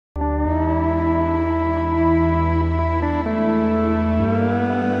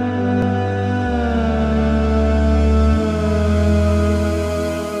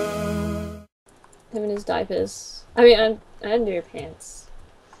diapers. I mean, underpants.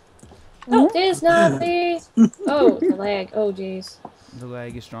 Oh, there's Navi! Oh, the lag. Oh, jeez. The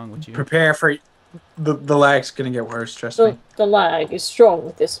lag is strong with you. Prepare for the lag's gonna get worse. Trust me. The lag is strong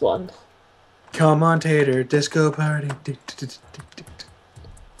with this one. Come on, Tater, disco party.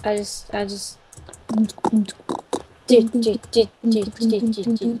 I just. I'm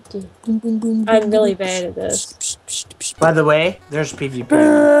really bad at this. By the way, there's PvP.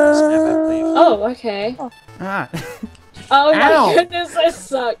 Oh, okay. Ah. Oh my Ow. goodness, I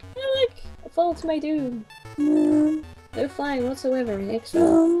suck. Look, I fall to my doom. No flying whatsoever in extra.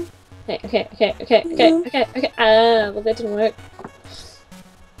 Okay. Ah, well that didn't work.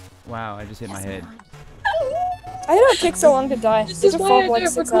 Wow, I just hit my head. I don't take so long to die. This is why I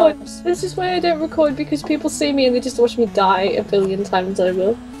don't record. This is why I don't record, because people see me and they just watch me die a billion times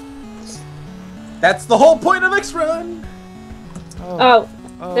over. That's the whole point of X-Run! Oh,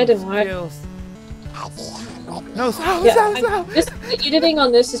 that didn't work. No, stop. The editing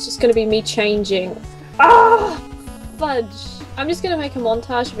on this is just going to be me changing. Ah, fudge! I'm just going to make a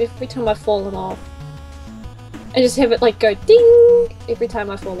montage of every time I've fallen off, and just have it like go ding every time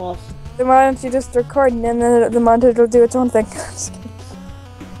I fall off. Then why don't you just record and then the montage will do its own thing?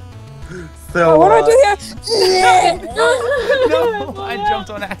 So, what do I do here? No, I jumped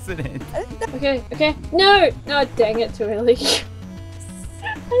on accident. Okay. No, dang it, too early.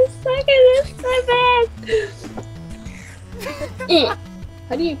 I'm suck at this so bad.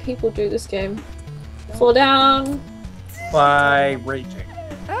 How do you people do this game? Fall down. by raging.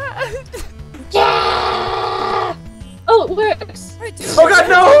 Yeah! Oh, it works. Oh god,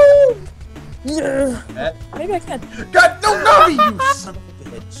 no! Maybe I can. God, no, Navi, you son of a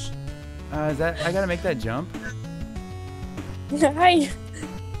bitch. Is that I gotta make that jump? Hi.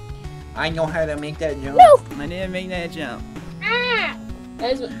 I know how to make that jump. No! I need to make that jump.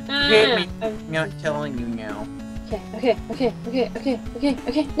 That's I'm not telling you now. Okay.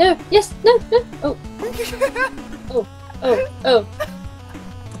 No, yes, no. Oh.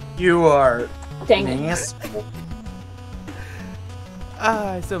 You are Dang it. nasty.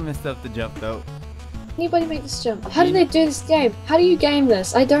 I still messed up the jump though. Anybody make this jump? How do they do this game? How do you game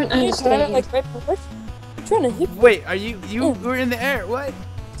this? I don't understand. Like right forward. I'm trying to hit. Wait, are you were in the air? What?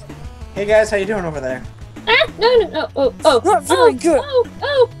 Hey guys, how you doing over there? Ah, no. Oh. Not very good.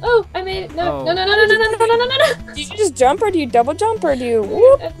 Oh, I made it. No. Do you just jump or do you double jump or do you I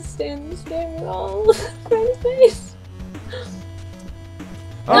whoop? don't understand this game at all. Friend's face.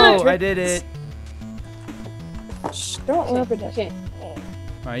 Oh, I did it. Shh, don't rub it in. Okay.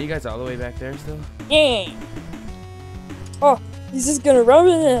 Are you guys all the way back there still? Yeah. Oh, he's just gonna rub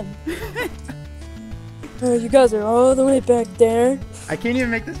it in. Oh, you guys are all the way back there. I can't even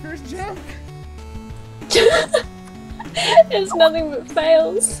make this first jump. It's nothing but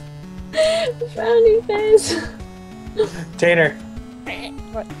fails. Frowny face. Tater.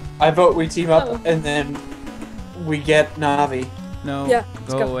 What? I vote we team up Oh. and then we get Navi. No, Yeah, go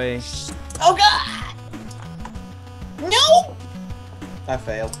let's go. away. Oh god! No! I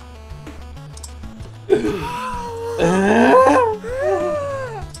failed.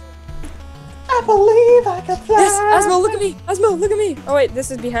 I believe I can fly! Yes, Asmo, look at me! Asmo, look at me! Oh wait, this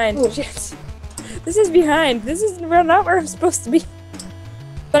is behind. Ooh. Shit. This is behind. This is not where I'm supposed to be. Did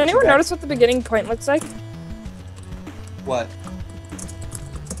anyone notice what the beginning point looks like? What?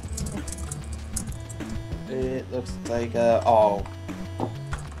 It looks like oh.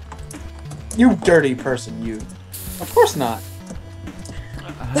 You dirty person, you. Of course not.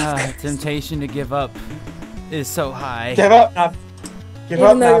 Temptation to give up is so high. Give up, Navi. Give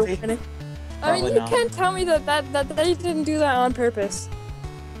Even up, though you're Navi. winning. I Probably mean, you not. can't tell me that you didn't do that on purpose.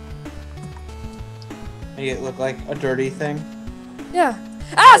 Make it look like a dirty thing. Yeah.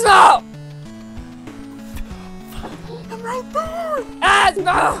 Asmo! I'm right there!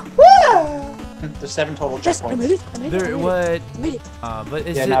 Asmo! There's 7 total Yes, I checkpoints. made it. I made it. There, what? I made it. But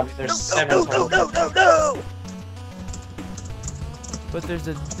is Yeah, it? Navi, there's 7 total checkpoints. But there's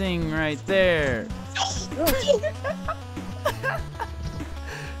a thing right there.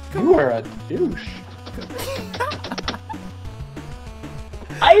 You are a douche.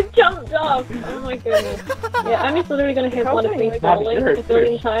 I jumped off. Oh my goodness. Yeah, I'm just literally gonna hit one of these falling a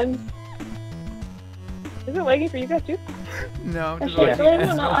billion times. Is it laggy for you guys too? No, I'm just Actually, watching believe it or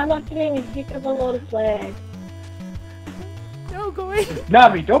Asmo. not, I'm not getting a heck of a lot of lag. No, go away.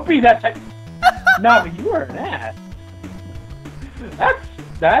 Navi, don't be that type. Navi, you are an ass.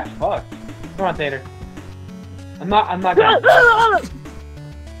 That's fucked. Come on, Tater. I'm not gonna.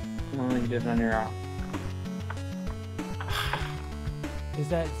 Well, you did it on your own. Is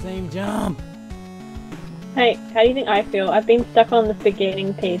that same jump? Hey, how do you think I feel? I've been stuck on the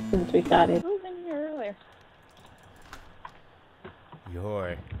beginning piece since we started. I was in here earlier. You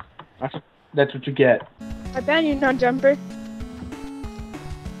whore. That's what you get. I ban you, non-jumper.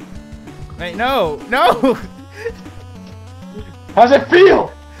 Wait, no! No! How's it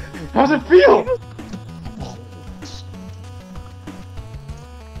feel? How's it feel?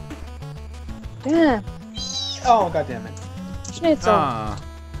 Damn. Oh, god damn it. Schnitzel. Aw.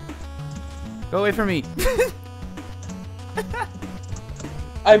 Go away from me.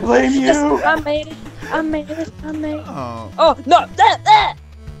 I blame you! I made it. I made it. I made it. Oh. Oh, no! That!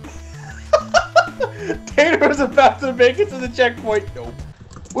 Tater was about to make it to the checkpoint. Nope.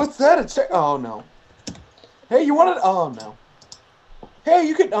 What's that? A check? Oh no. Hey, you wanted? Oh no. Hey,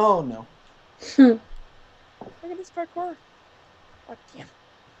 you could. Oh no. Look at this parkour. Oh, damn.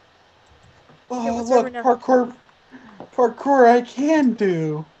 Oh what's look, over now? parkour I can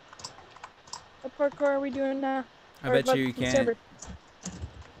do. What parkour are we doing now? I Or bet what you can't. server?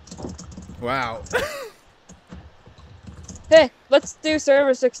 Wow. Hey, let's do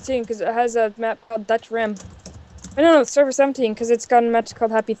server 16 because it has a map called Dutch Rim. I don't know, server 17 because it's got a map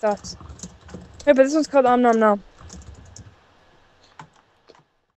called Happy Thoughts. Hey, but this one's called Om Nom Nom.